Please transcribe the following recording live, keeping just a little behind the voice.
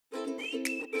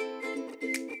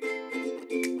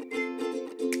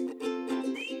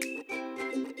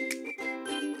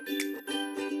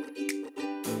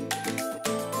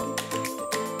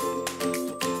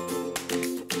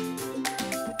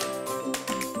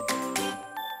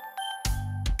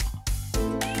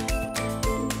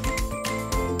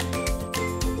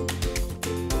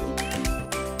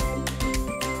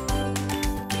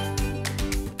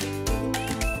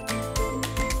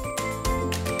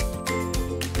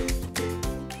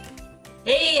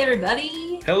Hey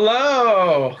everybody!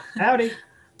 Hello. Howdy.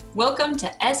 Welcome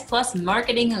to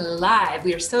S+Marketing Live.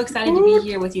 We are so excited to be Woo.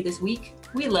 here with you this week.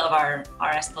 We love our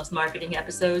S+Marketing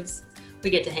episodes.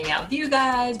 We get to hang out with you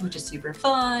guys, which is super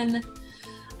fun.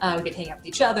 We get to hang out with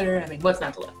each other. I mean, what's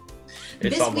not to love?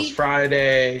 It's This almost week-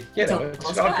 Friday. It's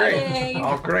almost all Friday. great.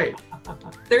 All great.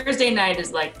 Thursday night is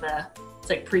it's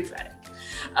like pre-Friday.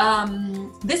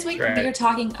 This week Right. we are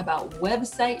talking about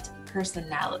website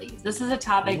personalities. This is a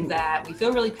topic that we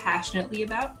feel really passionately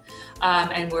about,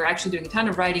 and we're actually doing a ton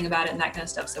of writing about it and that kind of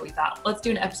stuff. So we thought, let's do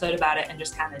an episode about it and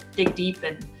just kind of dig deep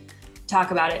and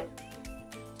talk about it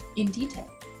in detail.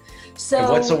 So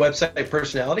And what's a website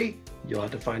personality? You'll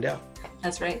have to find out.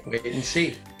 that's right. Wait and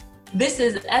see. This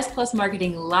is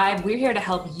S+Marketing Live. We're here to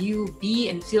help you be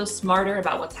and feel smarter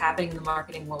about what's happening in the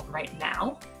marketing world right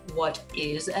now. What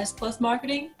is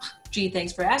S+Marketing? Gee,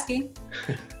 thanks for asking.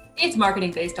 It's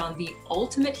marketing based on the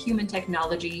ultimate human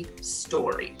technology,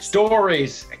 stories.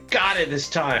 Stories. I got it this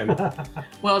time.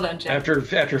 Well done, Chad.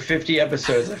 After 50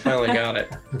 episodes, I finally got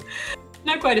it.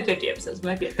 Not quite at 50 episodes,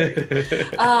 might be at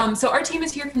 30. So our team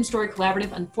is here from Story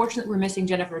Collaborative. Unfortunately, we're missing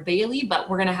Jennifer Bailey, but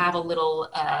we're going to have a little,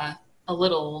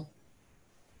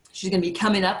 she's going to be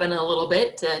coming up in a little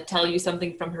bit to tell you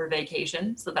something from her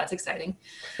vacation. So that's exciting.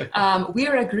 We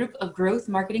are a group of growth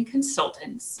marketing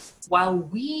consultants. While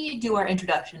we do our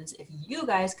introductions, if you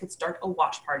guys could start a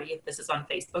watch party, if this is on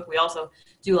Facebook, we also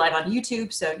do live on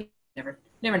YouTube. So you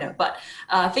never know, but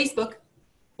Facebook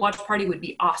watch party would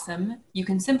be awesome. You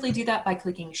can simply do that by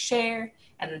clicking share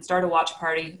and then start a watch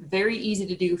party. Very easy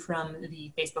to do from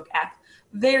the Facebook app.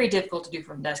 Very difficult to do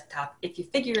from desktop. If you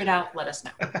figure it out, let us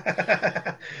know.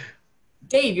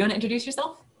 Dave, you want to introduce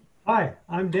yourself? Hi,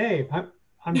 I'm Dave.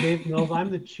 I'm Dave Mills. I'm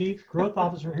the Chief Growth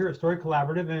Officer here at Story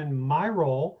Collaborative, and my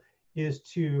role is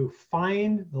to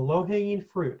find the low-hanging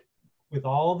fruit with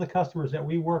all of the customers that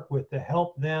we work with to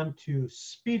help them to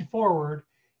speed forward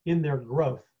in their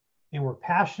growth. And we're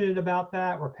passionate about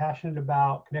that. We're passionate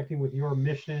about connecting with your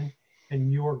mission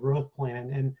and your growth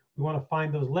plan. And we want to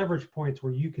find those leverage points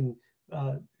where you can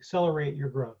accelerate your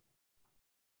growth.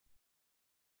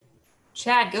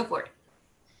 Chad, go for it.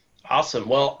 Awesome.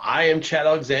 Well, I am Chad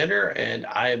Alexander, and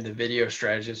I am the video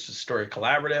strategist at Story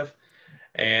Collaborative,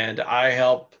 and I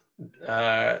help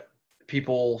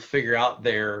people figure out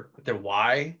their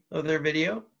why of their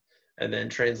video, and then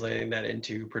translating that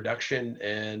into production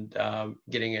and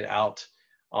getting it out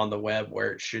on the web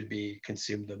where it should be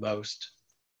consumed the most,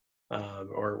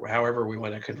 or however we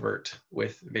want to convert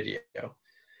with video.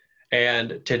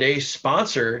 And today's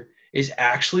sponsor is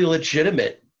actually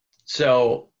legitimate.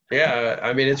 So yeah,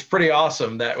 I mean, it's pretty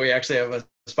awesome that we actually have a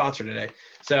sponsor today.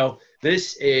 So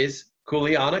this is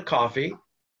Kuleana Coffee,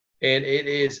 and it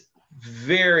is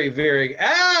very, very,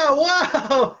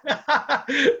 wow.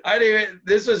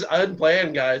 This was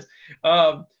unplanned, guys.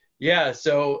 Yeah,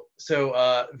 so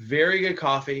very good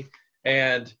coffee.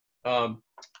 And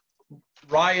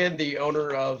Ryan, the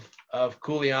owner of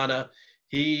Kuleana,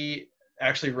 he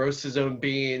actually roasts his own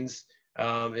beans.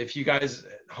 If you guys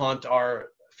haunt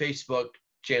our Facebook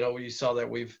channel, you saw that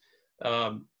we've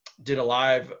did a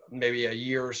live maybe a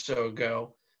year or so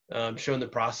ago, showing the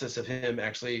process of him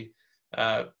actually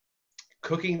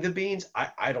cooking the beans.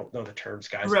 I don't know the terms,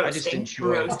 guys. Roasting. I just enjoy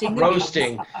Roasting.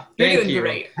 roasting. You're Thank doing you.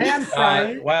 great. And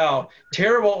frying. Wow,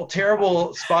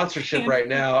 terrible sponsorship right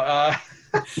now.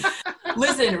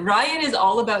 Listen, Ryan is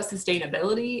all about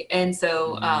sustainability. And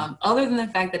so other than the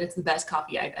fact that it's the best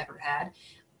coffee I've ever had,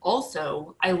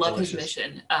 also, I love his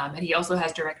mission. And he also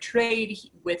has direct trade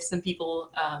with some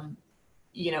people,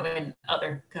 in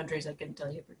other countries. I couldn't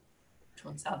tell you which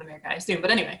one, South America, I assume.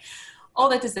 But anyway, all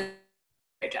that to say,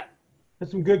 great job.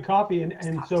 That's some good coffee,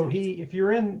 and so if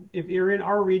you're in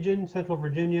our region, Central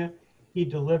Virginia, he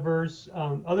delivers.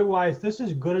 Otherwise, this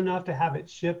is good enough to have it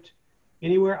shipped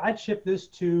anywhere. I'd ship this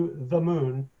to the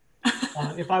moon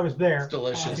if I was there. It's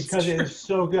delicious. Because it is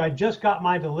so good. I just got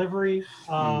my delivery,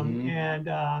 and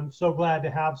I'm so glad to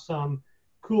have some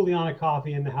Kuleana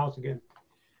coffee in the house again.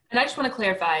 And I just want to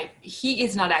clarify, he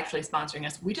is not actually sponsoring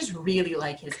us. We just really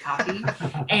like his coffee,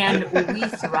 and we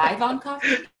thrive on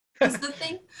coffee. Is the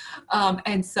thing.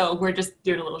 And so we're just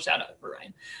doing a little shout out for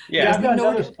Ryan. Yeah. I've got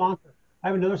another sponsor. I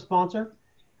have another sponsor.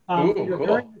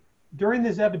 Cool. During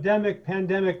this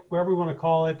pandemic, whatever we want to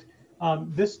call it,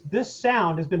 this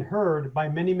sound has been heard by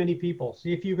many people.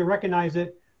 See if you can recognize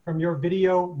it from your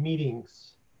video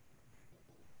meetings.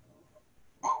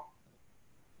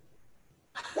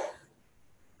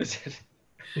 Is it?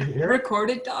 Did you hear it?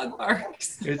 Recorded dog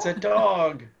barks. It's a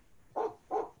dog.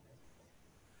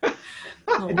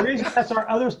 And the reason that's our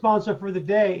other sponsor for the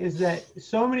day is that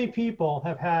so many people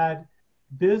have had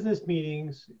business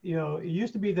meetings, it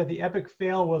used to be that the epic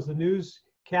fail was the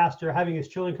newscaster having his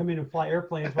children come in and fly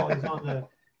airplanes while he's on the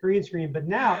green screen. But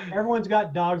now everyone's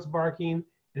got dogs barking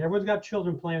and everyone's got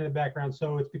children playing in the background.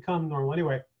 So it's become normal.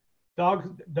 Anyway,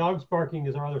 dogs barking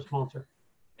is our other sponsor.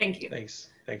 Thank you. Thanks,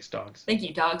 dogs. Thank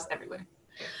you, dogs everywhere.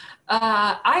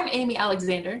 I'm Amy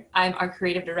Alexander. I'm our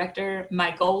creative director.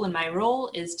 My goal and my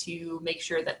role is to make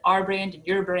sure that our brand and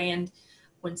your brand,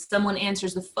 when someone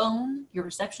answers the phone, your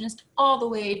receptionist, all the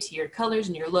way to your colors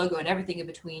and your logo and everything in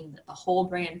between, that the whole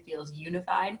brand feels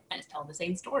unified and is telling the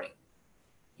same story.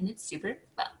 And it's super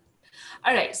fun.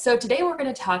 All right, so today we're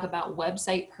going to talk about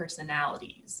website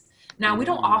personalities. Now, we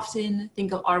don't often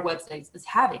think of our websites as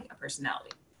having a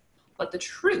personality, but the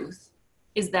truth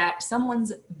is that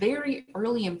someone's very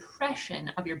early impression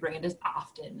of your brand is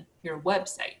often your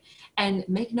website. And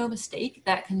make no mistake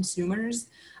that consumers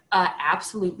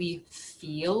absolutely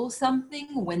feel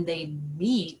something when they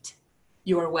meet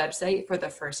your website for the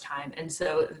first time. And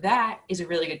so that is a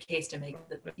really good case to make.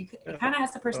 That it kind of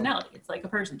has a personality. It's like a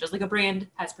person, just like a brand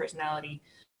has personality,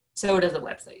 so does a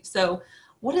website. So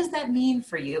what does that mean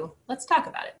for you? Let's talk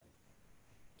about it.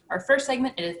 Our first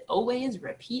segment is always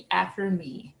repeat after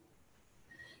me.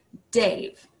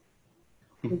 Dave,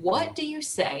 what do you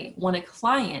say when a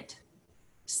client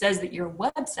says that your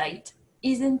website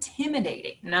is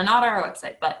intimidating? Now, not our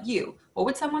website, but you. What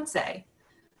would someone say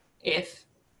if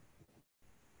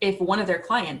one of their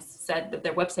clients said that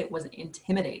their website was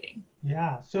intimidating?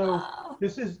 Yeah, so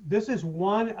this is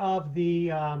one of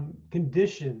the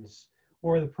conditions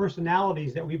or the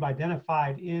personalities that we've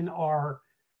identified in our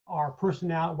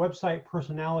website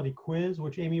personality quiz,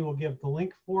 which Amy will give the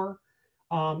link for.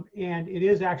 And it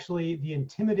is actually the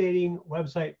intimidating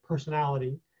website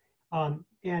personality. And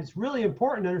it's really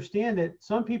important to understand that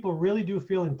some people really do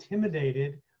feel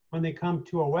intimidated when they come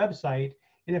to a website.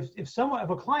 And if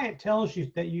a client tells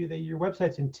you that your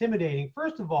website's intimidating,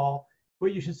 first of all,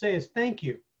 what you should say is thank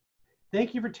you.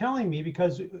 Thank you for telling me,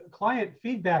 because client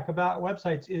feedback about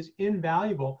websites is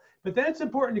invaluable. But then it's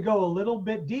important to go a little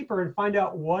bit deeper and find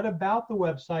out what about the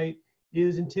website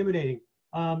is intimidating.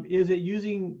 Is it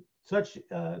using such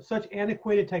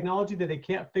antiquated technology that they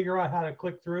can't figure out how to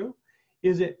click through?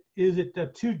 Is it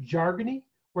too jargony,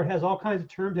 where it has all kinds of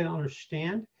terms they don't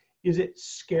understand? Is it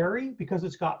scary because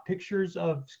it's got pictures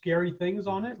of scary things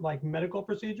on it, like medical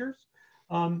procedures?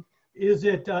 Is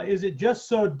it just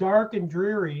so dark and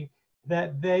dreary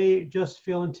that they just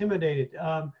feel intimidated?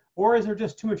 Or is there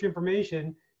just too much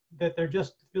information that they're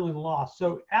just feeling lost?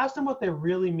 So ask them what they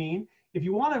really mean. If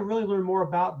you want to really learn more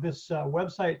about this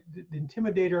website, the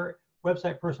Intimidator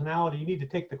website personality, you need to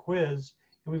take the quiz,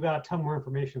 and we've got a ton more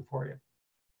information for you.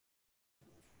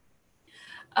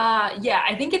 Yeah,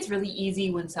 I think it's really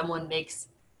easy when someone makes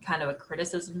kind of a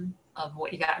criticism of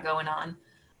what you got going on.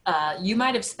 You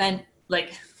might have spent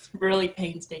like really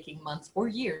painstaking months or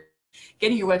years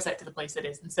getting your website to the place it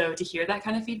is. And so to hear that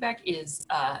kind of feedback is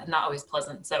not always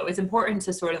pleasant. So it's important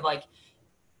to sort of like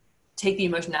take the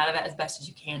emotion out of it as best as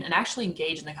you can and actually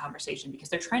engage in the conversation, because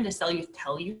they're trying to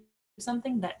tell you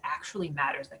something that actually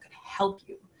matters, that could help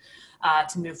you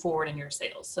to move forward in your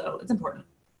sales. So it's important.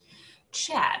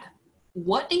 Chad,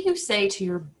 what do you say to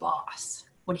your boss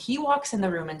when he walks in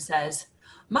the room and says,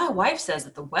 my wife says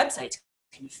that the website's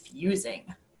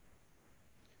confusing?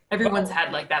 Everyone's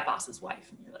had like that boss's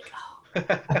wife, and you're like,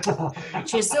 oh,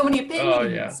 she has so many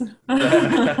opinions. Oh,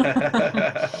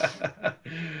 yeah.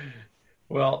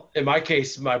 Well, in my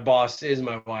case, my boss is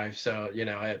my wife, so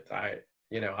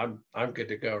I'm good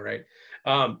to go, right?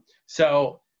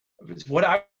 So what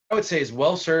I would say is,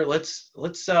 well, sir, let's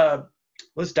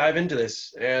dive into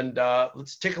this, and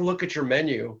let's take a look at your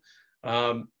menu.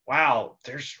 Wow,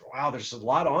 there's a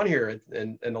lot on here,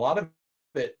 and a lot of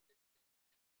it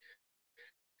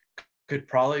could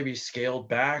probably be scaled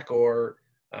back or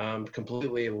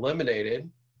completely eliminated.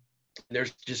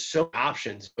 There's just so many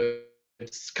options, but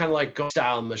it's kind of like Go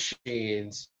style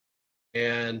machines,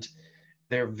 and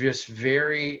they're just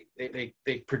they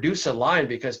produce a line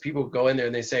because people go in there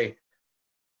and they say,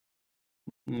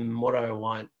 what do I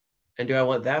want? And do I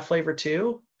want that flavor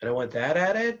too? And I want that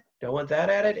added? Do I want that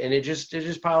added? And it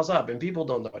just piles up, and people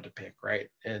don't know what to pick, right?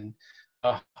 And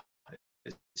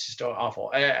it's just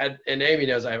awful. And Amy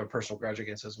knows I have a personal grudge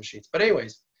against those machines. But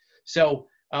anyways, so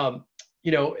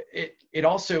it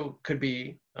also could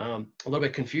be a little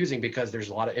bit confusing because there's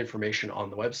a lot of information on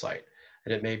the website,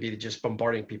 and it may be just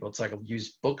bombarding people. It's like a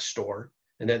used bookstore,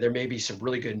 and then there may be some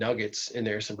really good nuggets in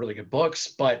there, some really good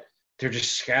books, but they're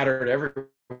just scattered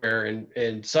everywhere.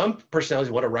 And some personalities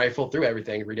want to rifle through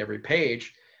everything and read every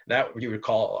page. That you would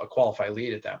call a qualified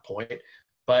lead at that point.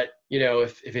 But, you know,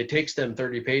 if it takes them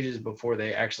 30 pages before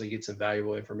they actually get some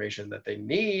valuable information that they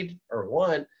need or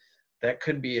want, that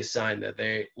could be a sign that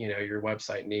your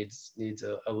website needs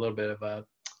a little bit of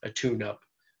a tune up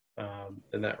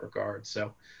in that regard.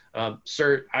 So,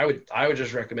 sir, I would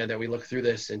just recommend that we look through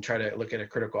this and try to look at a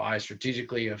critical eye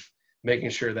strategically of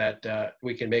making sure that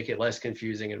we can make it less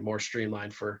confusing and more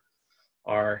streamlined for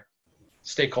our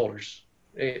stakeholders,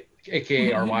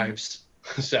 aka our wives.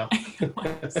 So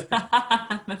that's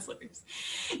hilarious.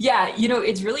 Yeah,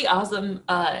 it's really awesome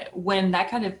when that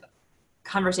kind of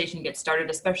conversation gets started,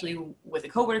 especially with a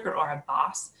coworker or a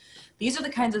boss. These are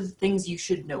the kinds of things you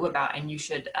should know about and you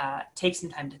should take some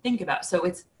time to think about. So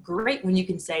it's great when you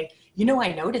can say,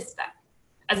 I noticed that,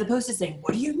 as opposed to saying,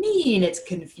 what do you mean it's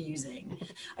confusing?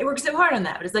 I worked so hard on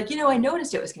that. But it's like, I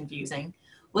noticed it was confusing.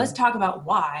 Let's talk about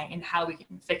why and how we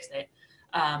can fix it.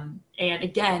 And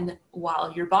again,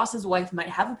 while your boss's wife might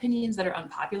have opinions that are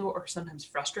unpopular or sometimes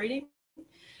frustrating, it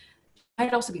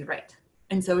might also be right.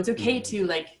 And so it's okay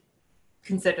to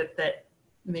consider that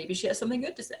maybe she has something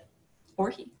good to say, or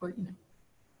he, or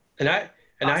And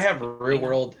I have real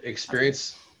world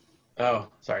experience. Oh,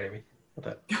 sorry, Amy.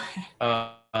 What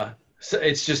that? So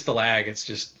it's just the lag. It's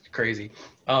just crazy.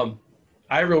 I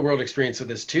have real world experience with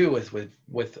this too,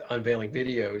 with unveiling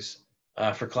videos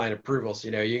for client approvals.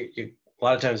 You a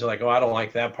lot of times they're like, oh, I don't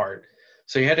like that part.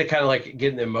 So you had to kind of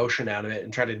get the emotion out of it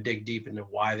and try to dig deep into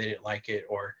why they didn't like it,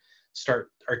 or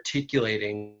start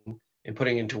articulating and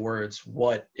putting into words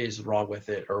what is wrong with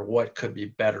it or what could be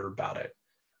better about it.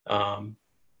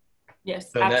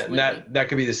 Yes, so absolutely. that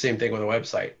could be the same thing with a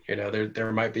website.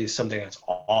 There might be something that's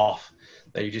off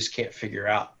that you just can't figure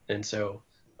out. And so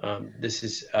this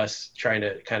is us trying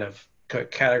to kind of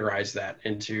categorize that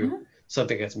into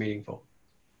something that's meaningful.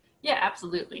 Yeah,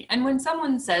 absolutely. And when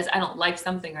someone says, I don't like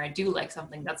something or I do like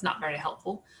something, that's not very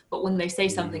helpful. But when they say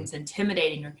something's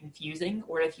intimidating or confusing,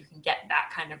 or if you can get that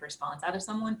kind of response out of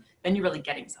someone, then you're really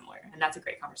getting somewhere. And that's a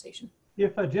great conversation.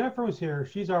 If Jennifer was here,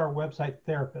 she's our website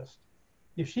therapist.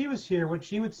 If she was here, what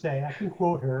she would say, I can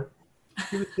quote her,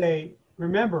 she would say,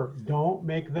 remember, don't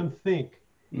make them think.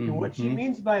 And what she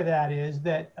means by that is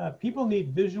that people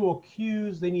need visual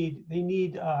cues. They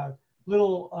need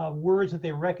little words that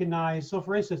they recognize. So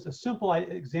for instance, a simple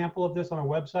example of this on a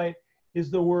website is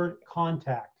the word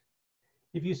contact.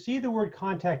 If you see the word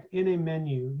contact in a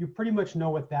menu, you pretty much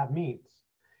know what that means.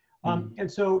 And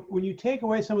so when you take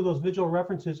away some of those visual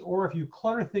references, or if you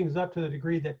clutter things up to the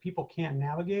degree that people can't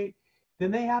navigate,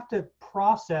 then they have to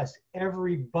process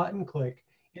every button click.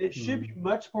 And it should be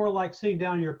much more like sitting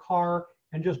down in your car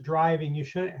and just driving. You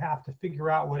shouldn't have to figure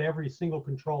out what every single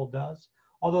control does.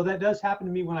 Although that does happen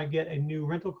to me when I get a new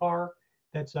rental car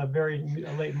that's a very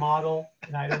late model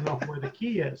and I don't know where the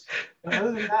key is. But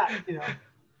other than that,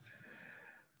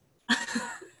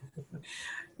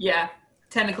 Yeah,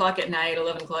 10 o'clock at night,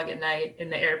 11 o'clock at night in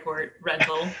the airport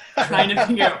rental, trying to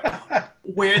figure out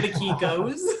where the key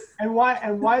goes. And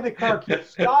why the car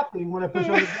keeps stopping when I push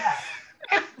on the gas.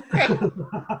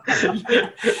 Yeah.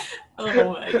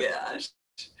 Oh my gosh.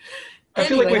 I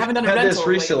feel like we've had this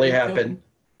recently happen.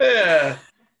 Yeah.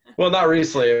 Well, not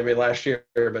recently. I mean, last year,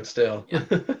 but still.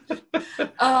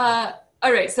 Yeah.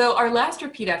 All right. So our last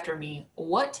repeat after me,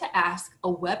 what to ask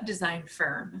a web design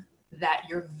firm that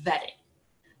you're vetting.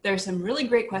 There's some really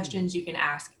great questions you can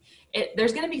ask.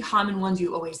 There's going to be common ones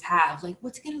you always have, like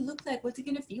what's it going to look like? What's it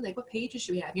going to feel like? What pages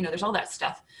should we have? There's all that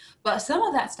stuff. But some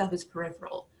of that stuff is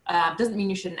peripheral. Doesn't mean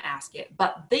you shouldn't ask it.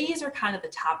 But these are kind of the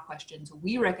top questions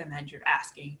we recommend you're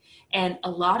asking. And a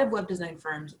lot of web design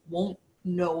firms won't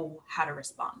know how to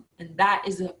respond. And that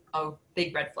is a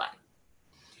big red flag.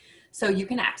 So you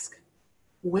can ask,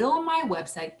 will my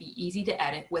website be easy to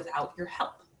edit without your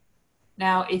help?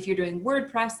 Now, if you're doing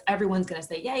WordPress, everyone's going to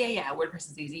say, yeah,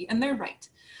 WordPress is easy, and they're right.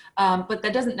 But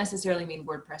that doesn't necessarily mean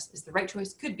WordPress is the right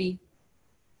choice. Could be.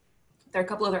 There are a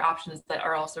couple other options that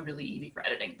are also really easy for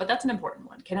editing, but that's an important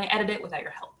one. Can I edit it without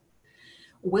your help?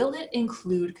 Will it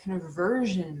include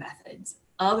conversion methods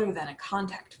other than a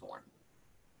contact form?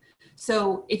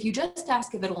 So if you just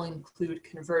ask if it'll include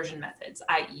conversion methods,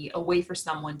 i.e. a way for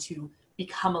someone to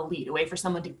become a lead, a way for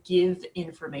someone to give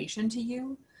information to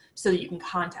you so that you can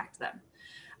contact them.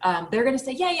 They're going to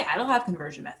say, yeah, it'll have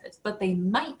conversion methods, but they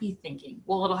might be thinking,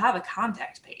 well, it'll have a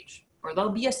contact page, or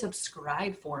there'll be a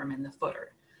subscribe form in the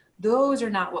footer. Those are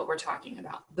not what we're talking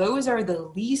about. Those are the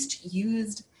least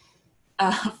used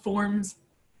forms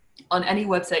on any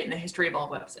website in the history of all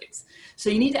websites. So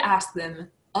you need to ask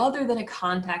them, other than a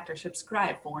contact or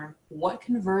subscribe form, what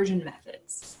conversion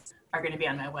methods are going to be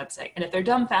on my website? And if they're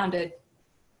dumbfounded,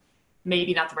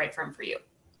 maybe not the right firm for you.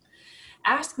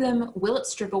 Ask them, will it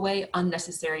strip away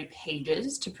unnecessary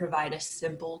pages to provide a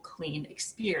simple, clean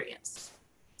experience?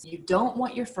 You don't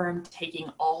want your firm taking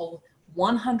all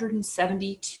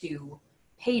 172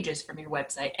 pages from your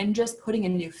website and just putting a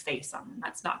new face on them.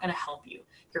 That's not going to help you.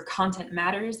 Your content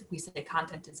matters. We say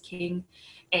content is king,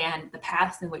 and the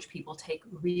paths in which people take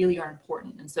really are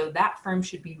important. And so that firm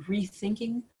should be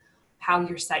rethinking how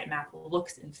your sitemap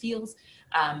looks and feels,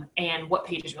 and what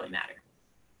pages really matter.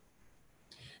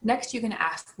 Next, you can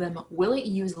ask them, will it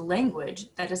use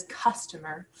language that is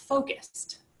customer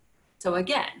focused? So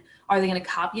again, are they going to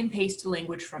copy and paste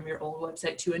language from your old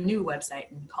website to a new website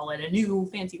and call it a new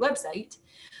fancy website?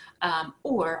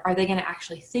 Or are they going to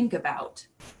actually think about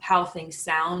how things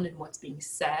sound and what's being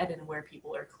said and where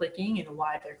people are clicking and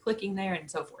why they're clicking there and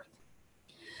so forth?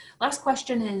 Last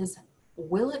question is,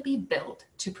 will it be built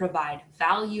to provide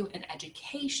value and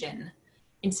education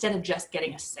instead of just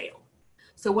getting a sale?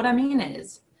 So what I mean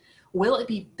is, will it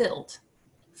be built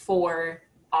for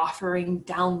offering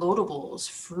downloadables,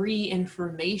 free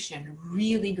information,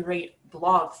 really great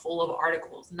blog full of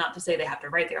articles? Not to say they have to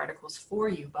write the articles for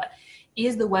you, but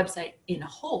is the website in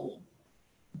whole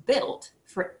built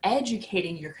for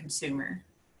educating your consumer,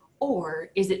 or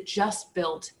is it just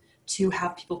built to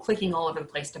have people clicking all over the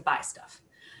place to buy stuff?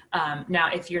 Now,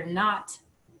 if you're not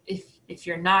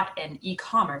an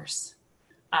e-commerce,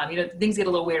 things get a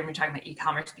little weird when you're talking about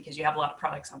e-commerce because you have a lot of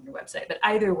products on your website. But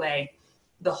either way,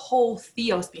 the whole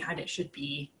theos behind it should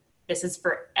be, this is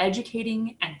for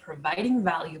educating and providing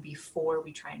value before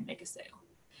we try and make a sale.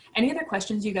 Any other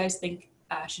questions you guys think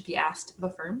should be asked of a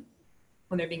firm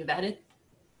when they're being vetted?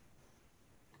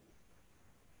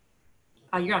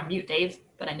 You're on mute, Dave,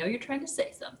 but I know you're trying to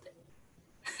say something.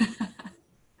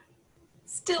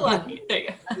 Still on mute. There you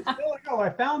go.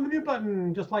 I found the mute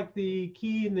button, just like the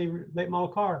key in the late model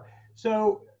car.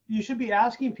 So you should be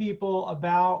asking people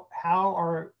about how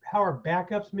are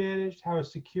backups managed, how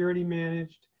is security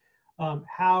managed,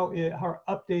 how are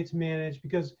updates managed,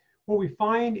 because what we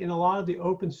find in a lot of the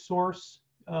open source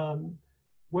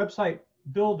website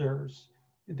builders,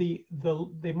 they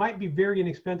might be very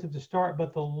inexpensive to start,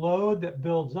 but the load that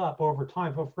builds up over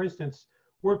time. So for instance,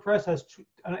 WordPress has,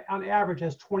 on average,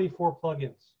 has 24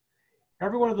 plugins.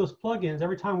 Every one of those plugins,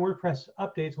 every time WordPress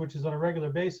updates, which is on a regular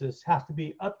basis, has to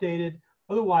be updated.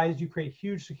 Otherwise, you create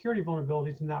huge security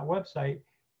vulnerabilities in that website,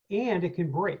 and it can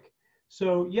break.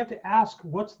 So you have to ask,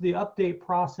 what's the update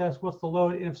process? What's the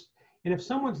load? And if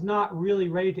someone's not really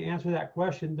ready to answer that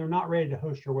question, they're not ready to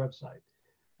host your website.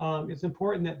 It's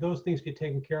important that those things get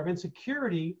taken care of. And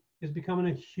security is becoming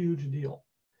a huge deal.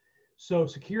 So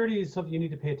security is something you need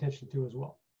to pay attention to as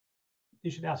well. You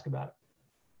should ask about it.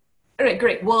 All right,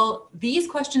 great. Well, these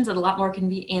questions and a lot more can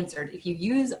be answered if you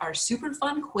use our super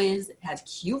fun quiz. It has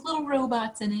cute little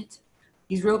robots in it.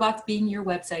 These robots being your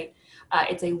website.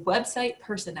 It's a website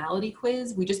personality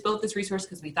quiz. We just built this resource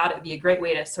because we thought it would be a great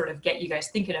way to sort of get you guys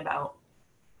thinking about,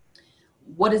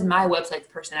 what is my website's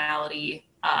personality?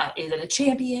 Is it a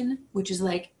champion, which is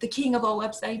like the king of all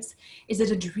websites? Is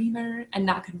it a dreamer and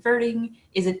not converting?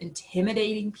 Is it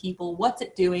intimidating people? What's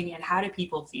it doing and how do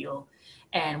people feel?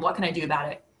 And what can I do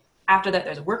about it? After that,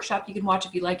 there's a workshop you can watch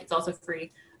if you like. It's also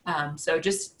free. So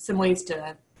just some ways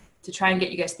to try and get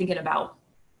you guys thinking about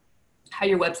how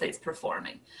your website's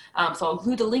performing. So I'll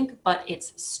include a link, but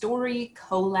it's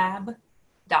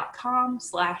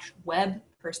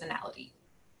storycolab.com/webpersonality.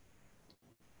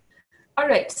 All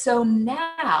right, so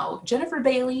now Jennifer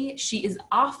Bailey, she is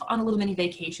off on a little mini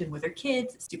vacation with her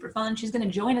kids. It's super fun. She's going to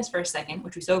join us for a second,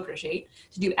 which we so appreciate,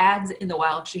 to do ads in the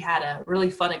wild. She had a really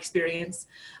fun experience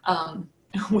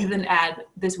with an ad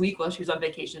this week while she was on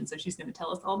vacation, so she's going to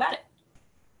tell us all about it.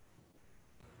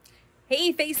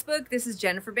 Hey Facebook, this is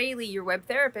Jennifer Bailey, your web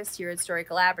therapist here at Story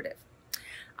Collaborative.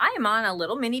 I am on a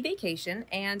little mini vacation,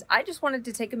 and I just wanted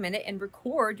to take a minute and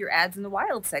record your Ads in the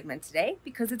Wild segment today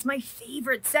because it's my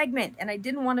favorite segment and I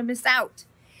didn't want to miss out.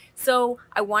 So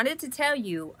I wanted to tell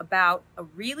you about a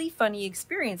really funny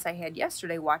experience I had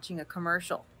yesterday watching a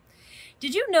commercial.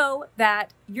 Did you know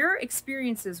that your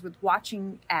experiences with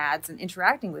watching ads and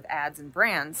interacting with ads and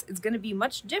brands is going to be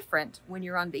much different when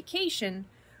you're on vacation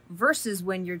versus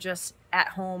when you're just at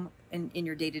home in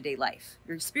your day-to-day life?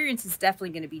 Your experience is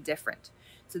definitely going to be different.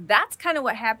 So that's kind of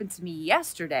what happened to me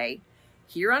yesterday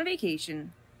here on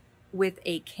vacation with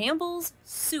a Campbell's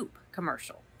soup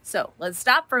commercial. So let's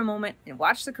stop for a moment and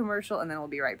watch the commercial, and then we'll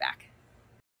be right back.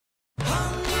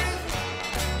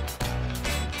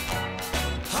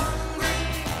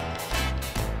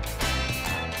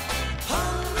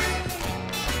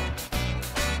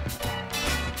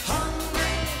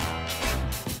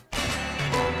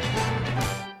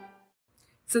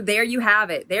 So there you have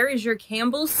it. There is your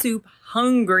Campbell's Soup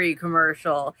Hungry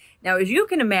commercial. Now, as you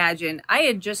can imagine, I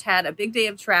had just had a big day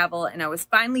of travel and I was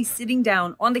finally sitting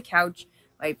down on the couch,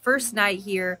 my first night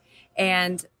here,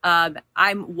 and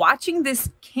I'm watching this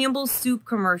Campbell's Soup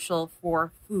commercial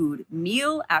for food,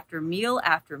 meal after meal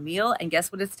after meal. And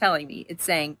guess what it's telling me? It's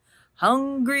saying,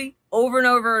 hungry, over and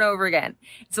over and over again.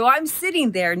 So I'm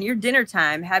sitting there near dinner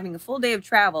time having a full day of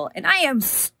travel and I am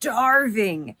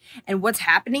starving. And what's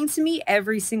happening to me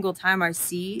every single time I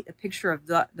see a picture of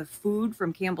the food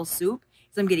from Campbell's Soup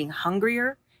is I'm getting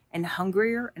hungrier and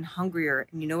hungrier and hungrier.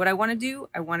 And you know what I want to do?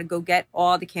 I want to go get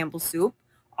all the Campbell's Soup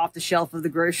off the shelf of the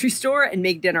grocery store and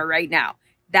make dinner right now.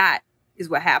 That is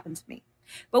what happened to me.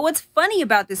 But what's funny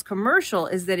about this commercial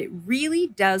is that it really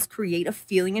does create a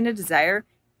feeling and a desire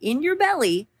in your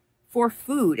belly for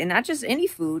food, and not just any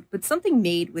food, but something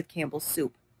made with Campbell's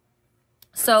Soup.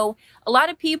 So a lot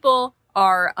of people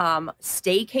are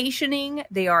staycationing.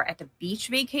 They are at the beach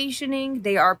vacationing.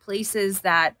 They are places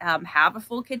that have a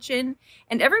full kitchen,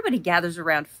 and everybody gathers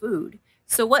around food.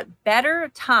 So what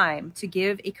better time to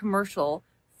give a commercial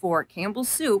for Campbell's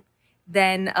Soup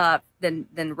than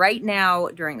right now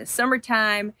during the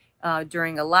summertime,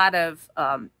 during a lot of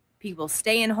people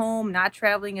staying home, not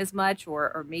traveling as much,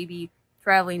 or maybe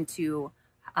traveling to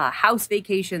house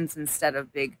vacations instead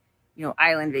of big,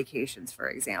 island vacations, for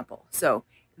example. So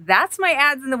that's my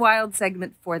Ads in the Wild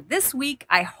segment for this week.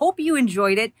 I hope you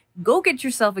enjoyed it. Go get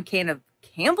yourself a can of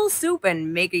Campbell's Soup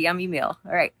and make a yummy meal.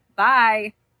 All right,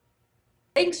 bye.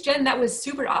 Thanks, Jen. That was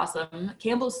super awesome.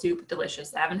 Campbell's Soup,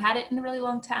 delicious. I haven't had it in a really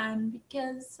long time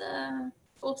because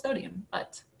full of sodium,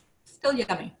 but still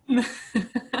yummy.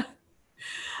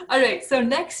 All right, so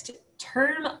next,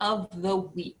 term of the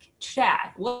week.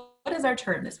 Chad, what is our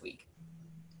term this week?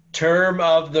 Term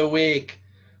of the week.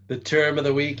 The term of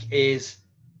the week is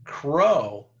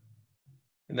crow,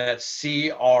 and that's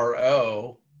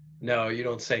C-R-O. No, you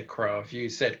don't say crow. If you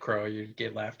said crow, you'd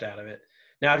get laughed out of it.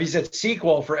 Now, if you said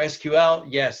SQL for SQL,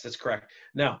 yes, that's correct.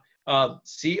 Now,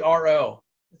 CRO,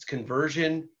 it's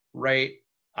conversion rate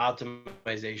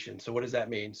optimization. So what does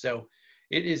that mean? So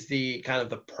it is the kind of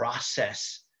the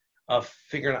process of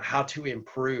figuring out how to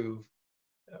improve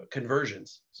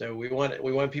conversions. So we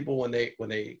want people when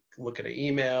they look at an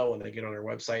email, when they get on our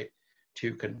website,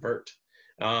 to convert.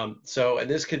 And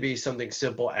this could be something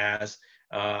simple as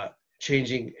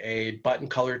changing a button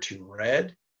color to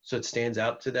red so it stands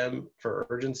out to them for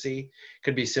urgency.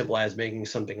 Could be simple as making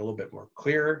something a little bit more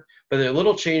clear. But there are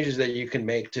little changes that you can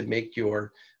make to make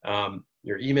your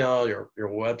email, your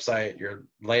website, your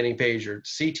landing page, your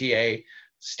CTA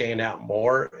stand out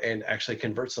more and actually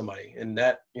convert somebody. And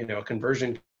that,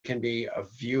 conversion can be a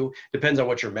view, depends on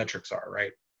what your metrics are,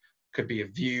 right? Could be a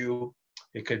view,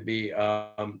 it could be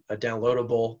a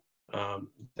downloadable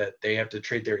that they have to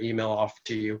trade their email off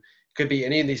to you. It could be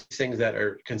any of these things that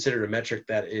are considered a metric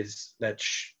that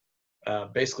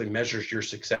basically measures your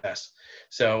success.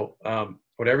 So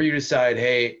whatever you decide,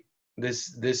 hey,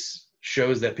 this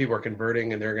shows that people are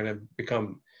converting and they're going to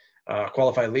become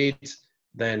qualified leads,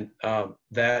 then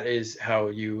that is how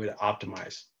you would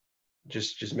optimize.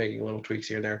 Just making little tweaks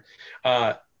here and there.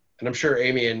 And I'm sure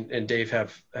Amy and Dave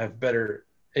have better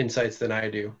insights than I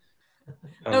do.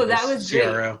 No, that was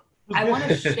CRO. great. I want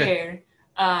to share.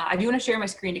 I do want to share my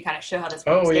screen to kind of show how this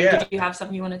works. Oh, Dave, yeah. did you have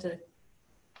something you wanted to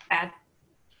add?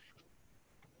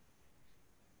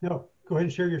 No, go ahead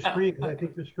and share your screen because I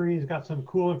think your screen's got some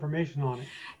cool information on it.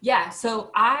 Yeah,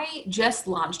 so we just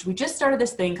started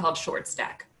this thing called Short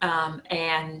Stack.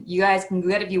 And you guys can go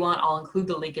ahead if you want. I'll include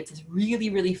the link. It's this really,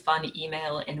 really fun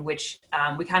email in which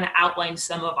we kind of outline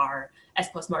some of our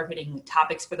S+Marketing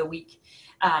topics for the week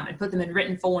and put them in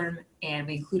written form. And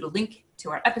we include a link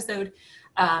to our episode.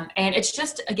 And it's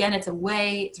just, again, it's a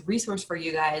resource for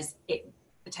you guys.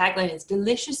 The tagline is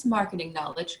delicious marketing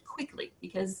knowledge quickly,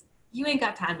 because you ain't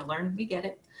got time to learn. We get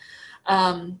it.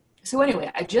 So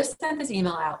anyway, I just sent this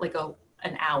email out like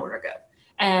an hour ago,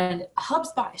 and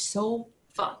HubSpot is so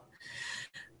fun.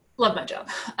 Love my job.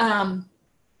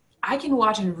 I can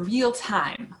watch in real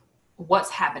time what's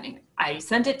happening. I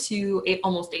sent it to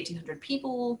almost 1,800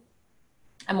 people.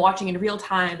 I'm watching in real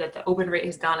time that the open rate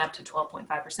has gone up to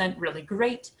 12.5%. Really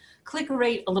great. Click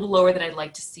rate a little lower than I'd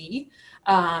like to see.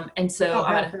 And so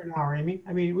I'm for an hour, Amy.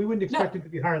 I mean, we wouldn't expect it to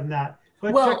be higher than that.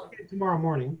 But check it tomorrow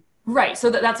morning. Right. So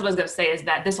that's what I was going to say, is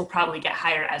that this will probably get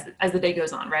higher as the day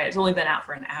goes on, right? It's only been out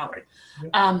for an hour.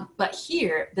 Yep. But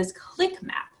here, this click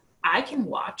map, I can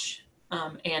watch,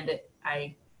 and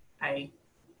it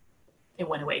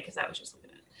went away because I was just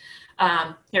looking at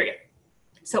it. Here we go.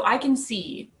 So I can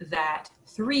see that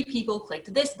 3 people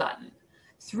clicked this button,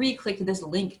 3 clicked this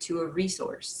link to a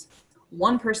resource,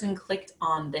 one person clicked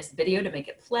on this video to make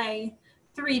it play,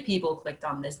 3 people clicked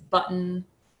on this button,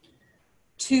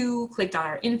 2 clicked on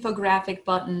our infographic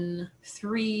button,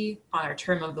 3 on our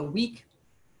term of the week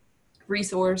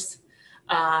resource,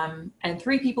 and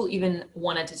 3 people even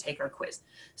wanted to take our quiz.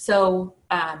 So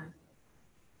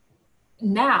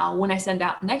now when I send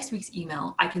out next week's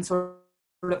email, I can sort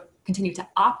of continue to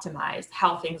optimize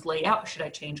how things lay out. Should I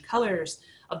change colors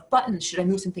of buttons? Should I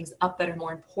move some things up that are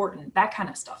more important? That kind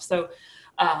of stuff. So,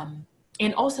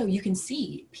 and also you can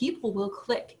see people will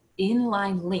click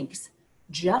inline links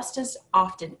just as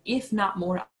often, if not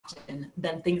more often,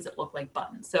 than things that look like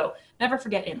buttons. So never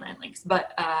forget inline links.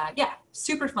 But yeah,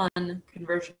 super fun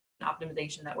conversion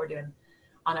optimization that we're doing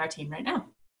on our team right now.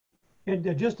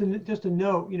 And just a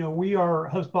note, we are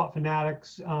HubSpot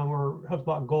fanatics. We're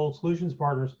HubSpot Gold Solutions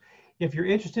partners. If you're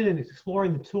interested in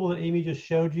exploring the tool that Amy just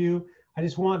showed you, I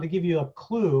just wanted to give you a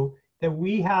clue that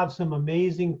we have some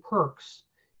amazing perks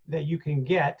that you can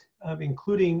get,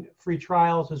 including free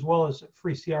trials as well as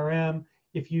free CRM.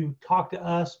 If you talk to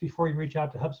us before you reach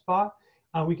out to HubSpot,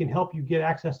 we can help you get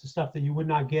access to stuff that you would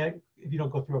not get if you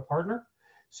don't go through a partner.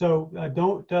 So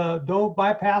don't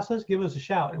bypass us. Give us a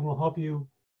shout, and we'll help you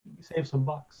save some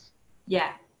bucks.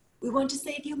 Yeah, we want to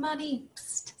save you money.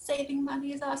 Psst, saving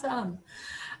money is awesome.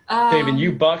 Saving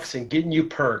you bucks and getting you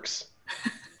perks.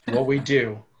 What we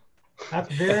do.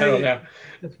 That's very. I don't know.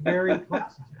 That's very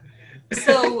classic.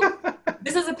 So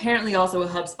this is apparently also a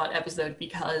HubSpot episode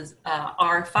because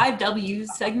our 5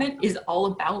 W's segment is all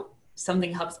about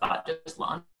something HubSpot just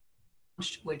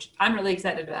launched, which I'm really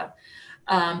excited about.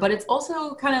 But it's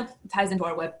also kind of ties into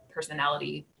our web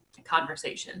personality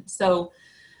conversation. So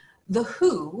the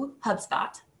Who,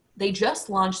 HubSpot, they just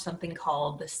launched something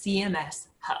called the CMS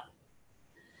Hub.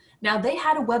 Now they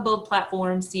had a web build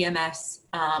platform, CMS,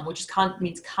 which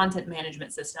means content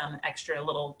management system, extra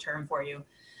little term for you.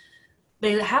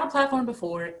 They had a platform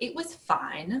before, it was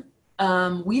fine.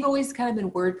 We've always kind of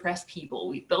been WordPress people.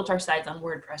 We've built our sites on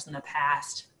WordPress in the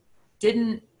past,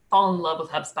 didn't fall in love with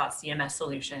HubSpot's CMS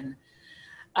solution.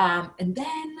 And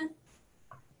then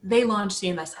they launched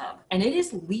CMS Hub, and it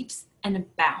is leaps and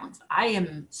bounds. I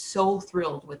am so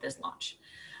thrilled with this launch.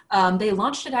 They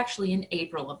launched it actually in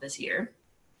April of this year,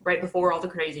 right before all the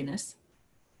craziness,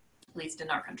 at least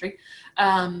in our country.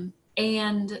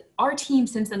 And our team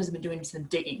since then has been doing some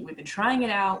digging. We've been trying it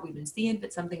out. We've been seeing if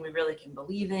it's something we really can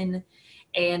believe in.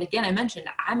 And again, I mentioned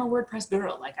I'm a WordPress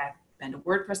girl. Like I've been to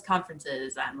WordPress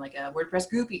conferences. I'm like a WordPress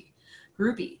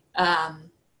groupie.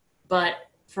 But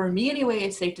for me anyway,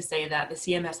 it's safe to say that the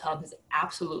CMS Hub is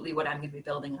absolutely what I'm going to be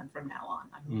building on from now on.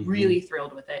 I'm really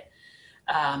thrilled with it.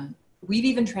 We've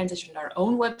even transitioned our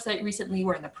own website recently.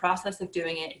 We're in the process of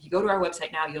doing it. If you go to our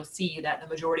website now, you'll see that the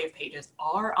majority of pages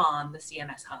are on the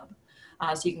CMS Hub.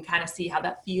 So you can kind of see how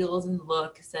that feels and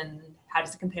looks and how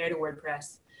does it compare to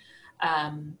WordPress.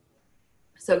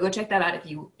 So go check that out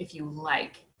if you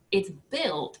like. It's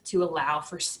built to allow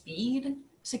for speed,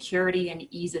 security, and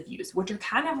ease of use, which are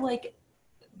kind of like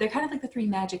the 3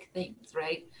 magic things,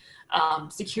 right?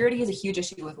 Security is a huge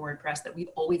issue with WordPress that we've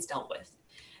always dealt with.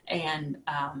 And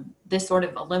this sort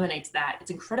of eliminates that.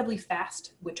 It's incredibly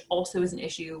fast, which also is an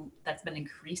issue that's been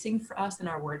increasing for us in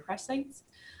our WordPress sites.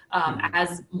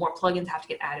 As more plugins have to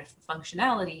get added for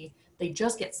functionality, they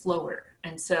just get slower.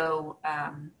 And so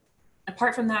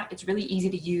apart from that, it's really easy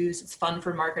to use. It's fun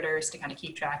for marketers to kind of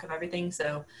keep track of everything.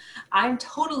 So I'm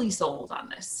totally sold on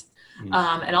this.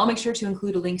 And I'll make sure to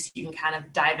include a link so you can kind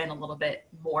of dive in a little bit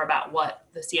more about what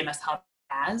the CMS Hub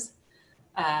has.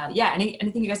 Yeah,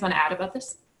 anything you guys want to add about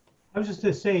this? I was just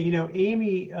to say,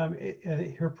 Amy,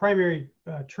 her primary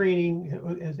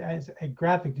training as a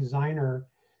graphic designer,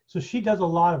 so she does a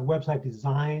lot of website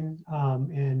design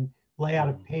and layout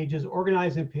of pages,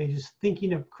 organizing pages,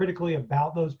 thinking critically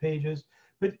about those pages.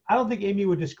 But I don't think Amy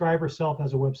would describe herself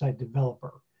as a website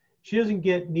developer. She doesn't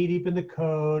get knee deep in the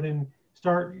code and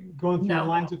start going through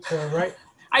lines of code, right?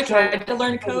 I tried to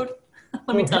learn code.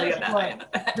 Let me tell you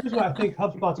about that. Here's what I think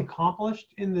HubSpot's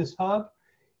accomplished in this hub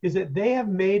is that they have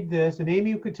made this, and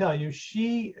Amy could tell you,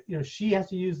 she has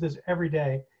to use this every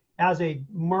day as a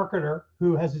marketer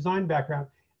who has design background.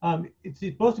 It's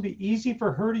supposed to be easy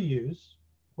for her to use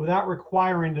without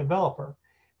requiring a developer,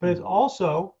 but it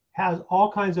also has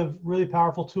all kinds of really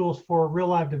powerful tools for real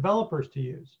life developers to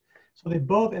use. So they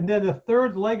both, and then the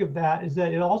third leg of that is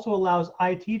that it also allows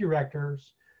IT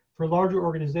directors for larger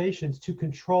organizations to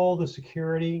control the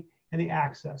security and the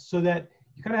access so that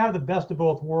you kind of have the best of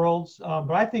both worlds.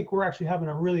 But I think we're actually having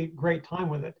a really great time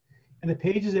with it. And the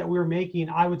pages that we're making,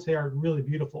 I would say, are really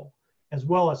beautiful as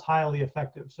well as highly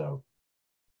effective. So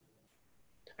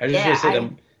I just want to say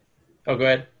them. Oh, go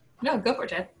ahead. No, go for it,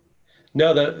 Chad.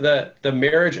 No, the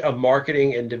marriage of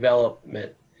marketing and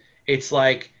development. It's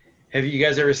like, have you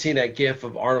guys ever seen that gif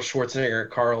of Arnold Schwarzenegger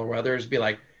and Carl Weathers be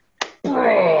like,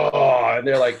 "Bro," and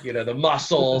they're like, the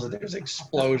muscles, and there's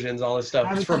explosions, all this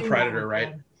stuff. It's from Predator,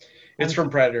 right? It's from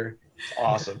Predator. It's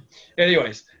awesome.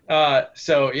 Anyways,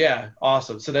 so yeah,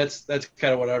 awesome. So that's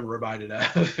kind of what I'm reminded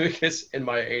of because in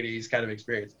my 80s kind of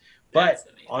experience. But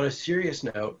on a serious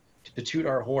note, to toot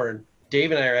our horn,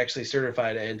 Dave and I are actually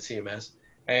certified in CMS,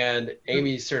 and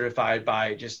Amy's certified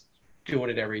by just doing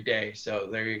it every day. So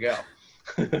there you go.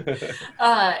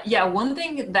 Yeah, one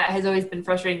thing that has always been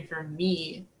frustrating for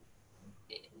me,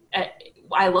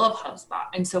 I love HubSpot.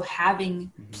 And so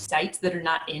having sites that are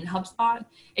not in HubSpot,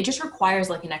 it just requires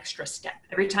like an extra step.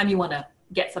 Every time you want to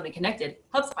get something connected,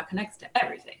 HubSpot connects to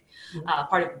everything.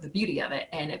 Part of the beauty of it,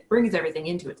 and it brings everything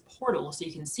into its portal so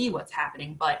you can see what's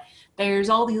happening. But there's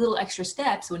all these little extra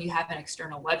steps when you have an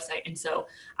external website. And so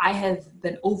I have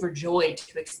been overjoyed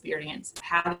to experience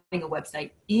having a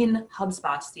website in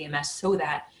HubSpot's CMS so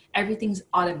that everything's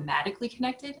automatically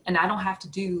connected and I don't have to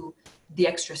do the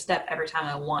extra step every time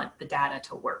I want the data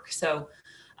to work. So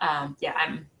yeah,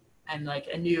 I'm like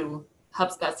a new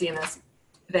HubSpot CMS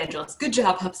evangelist. Good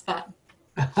job, HubSpot.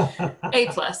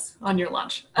 A+ on your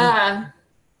launch. All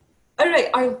right,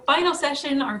 our final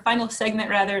session, our final segment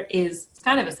rather, is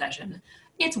kind of a session.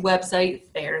 It's website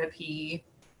therapy.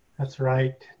 That's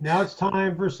right. Now it's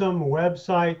time for some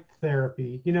website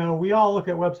therapy. We all look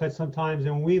at websites sometimes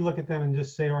and we look at them and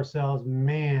just say to ourselves,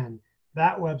 man,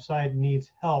 that website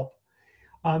needs help.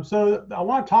 So I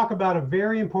want to talk about a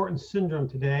very important syndrome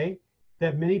today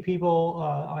that many people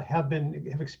have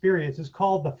experienced. It's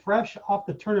called the fresh off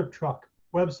the turnip truck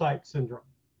website syndrome.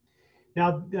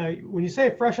 Now, when you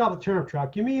say fresh off the turnip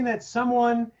truck, you mean that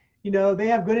someone, they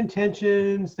have good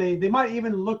intentions. They might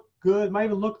even look good, might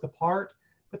even look the part,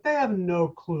 but they have no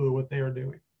clue what they are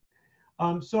doing.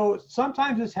 So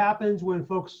sometimes this happens when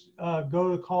folks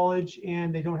go to college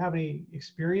and they don't have any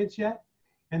experience yet,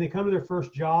 and they come to their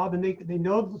first job and they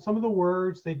know some of the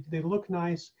words, they look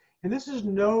nice. And this is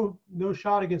no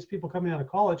shot against people coming out of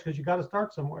college, because you got to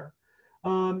start somewhere.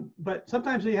 But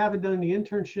sometimes they haven't done any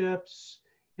internships,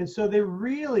 and so they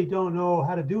really don't know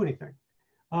how to do anything.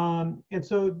 And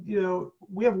so,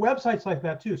 we have websites like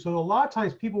that too. So a lot of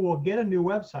times people will get a new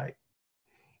website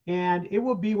and it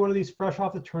will be one of these fresh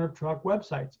off the turnip truck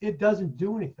websites. It doesn't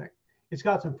do anything. It's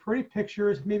got some pretty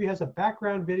pictures, maybe has a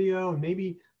background video and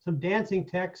maybe some dancing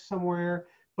text somewhere,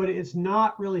 but it's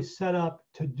not really set up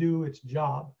to do its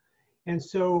job. And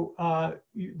so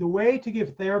the way to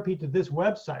give therapy to this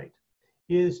website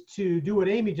is to do what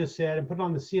Amy just said and put it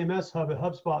on the CMS hub at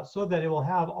HubSpot so that it will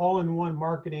have all-in-one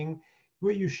marketing.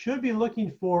 What you should be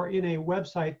looking for in a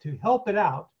website to help it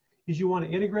out is you want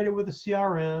to integrate it with a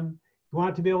CRM. You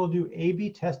want it to be able to do A/B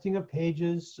testing of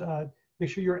pages, make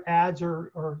sure your ads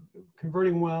are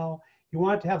converting well. You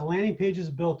want it to have landing pages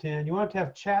built in. You want it to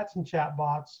have chats and chat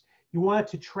bots. You want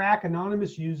it to track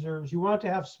anonymous users. You want it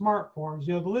to have smart forms.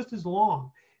 The list is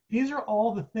long. These are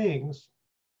all the things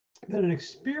that an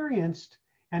experienced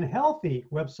and healthy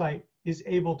website is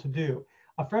able to do.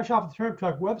 A fresh off the turnip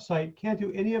truck website can't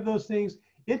do any of those things.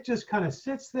 It just kind of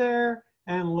sits there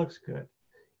and looks good.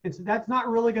 And so that's not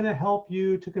really going to help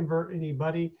you to convert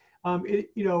anybody.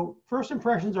 First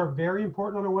impressions are very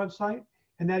important on a website,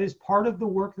 and that is part of the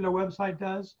work that a website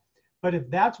does. But if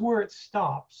that's where it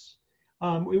stops,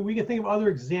 we can think of other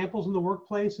examples in the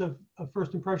workplace of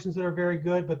first impressions that are very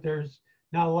good, but there's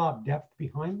not a lot of depth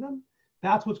behind them.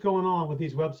 That's what's going on with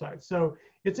these websites. So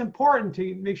it's important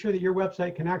to make sure that your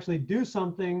website can actually do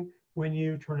something when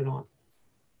you turn it on.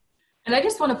 And I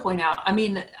just want to point out,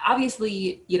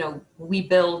 obviously, we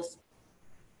build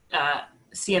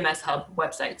CMS Hub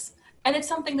websites, and it's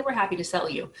something that we're happy to sell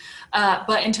you.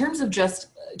 But in terms of just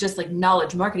like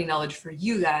marketing knowledge for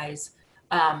you guys,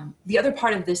 the other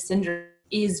part of this syndrome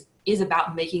is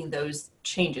about making those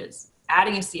changes.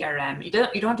 Adding a CRM, you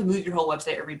don't have to move your whole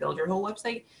website or rebuild your whole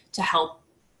website to help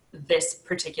this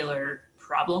particular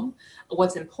problem.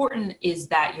 What's important is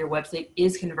that your website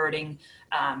is converting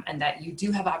and that you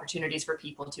do have opportunities for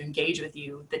people to engage with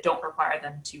you that don't require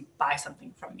them to buy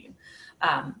something from you.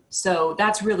 So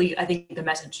that's really, I think, the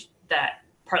message that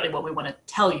partly what we want to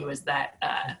tell you is that,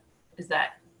 as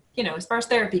far as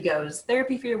therapy goes,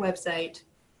 therapy for your website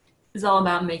is all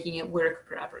about making it work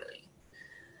properly.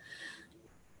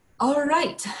 All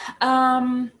right.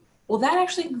 Well, that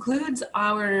actually concludes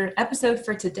our episode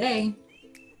for today.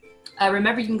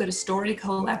 Remember, you can go to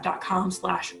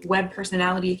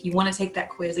storycollab.com/webpersonality if you want to take that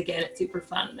quiz again. It's super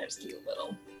fun. There's cute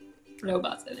little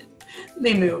robots in it.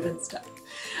 They move and stuff.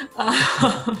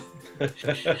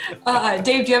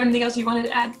 Dave, do you have anything else you wanted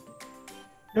to add?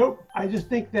 Nope. I just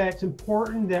think that it's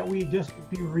important that we just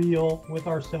be real with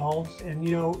ourselves, and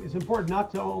it's important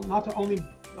not to only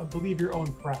believe your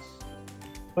own press,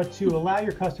 but to allow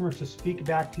your customers to speak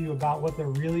back to you about what they're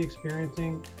really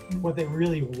experiencing, what they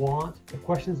really want, the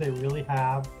questions they really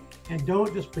have, and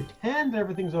don't just pretend that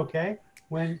everything's okay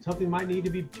when something might need to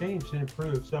be changed and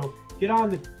improved. So get on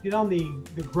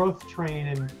the growth train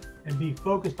and be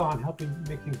focused on helping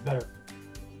make things better.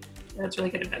 That's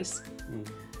really good advice.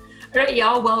 All right,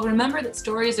 y'all. Well, remember that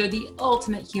stories are the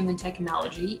ultimate human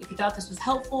technology. If you thought this was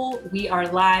helpful, we are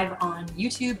live on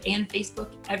YouTube and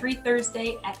Facebook every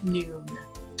Thursday at noon.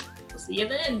 We'll see you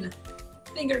then.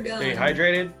 Finger gun. Stay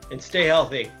hydrated and stay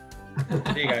healthy.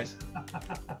 See you guys.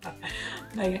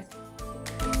 Bye, guys.